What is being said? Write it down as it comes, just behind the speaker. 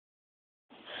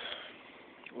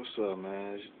What's up,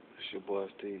 man? It's your boy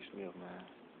Steve Smith, man.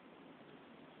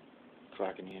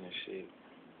 Clocking in and shit.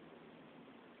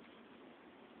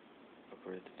 Up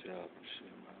at the job and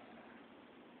shit, man.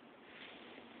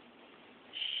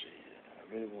 Shit,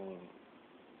 I really want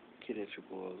to get at your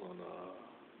boys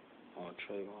on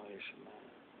Trayvon issue, man.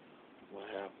 What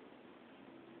happened?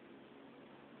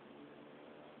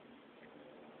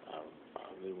 I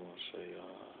really want to say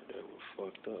that was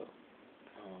fucked up.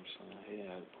 You know what I'm saying? He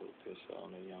had to put this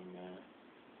on the young man.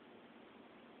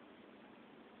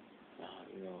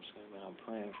 You know what I'm saying, man? I'm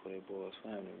praying for that boy's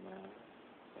family, man.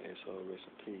 May his soul rest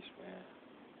in peace, man.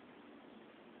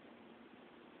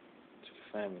 To the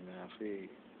family, man. I feel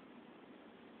you.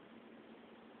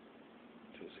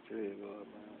 To the security guard,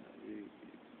 man.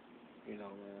 You know,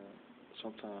 man.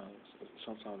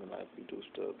 Sometimes in life we do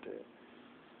stuff that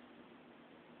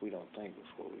we don't think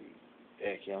before we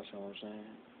act. You know what I'm saying?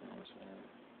 You know what I'm saying?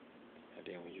 And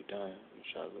then when you're done, you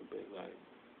try to look back like,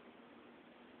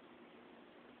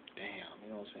 damn,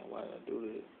 you know what I'm saying? Why did I do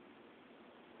this?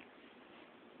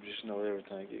 Just know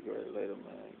everything get great later,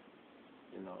 man.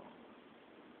 You know,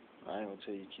 I ain't gonna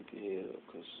tell you keep your head up,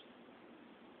 cause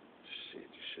shit,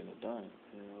 you shouldn't have done it.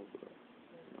 You know, but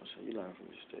you know what I'm saying? You learn from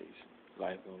mistakes.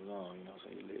 Life goes on. You know what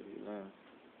I'm saying? You live, you learn.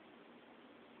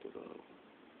 But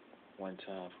one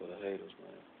time for the haters,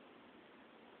 man.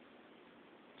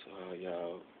 To all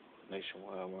y'all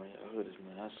nationwide, man, y'all hoodies,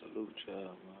 man. I salute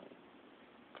y'all, man.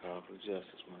 Call for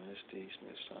justice, man. It's Steve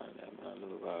Smith signing that, man. I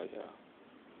love all y'all.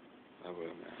 I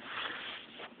will, man.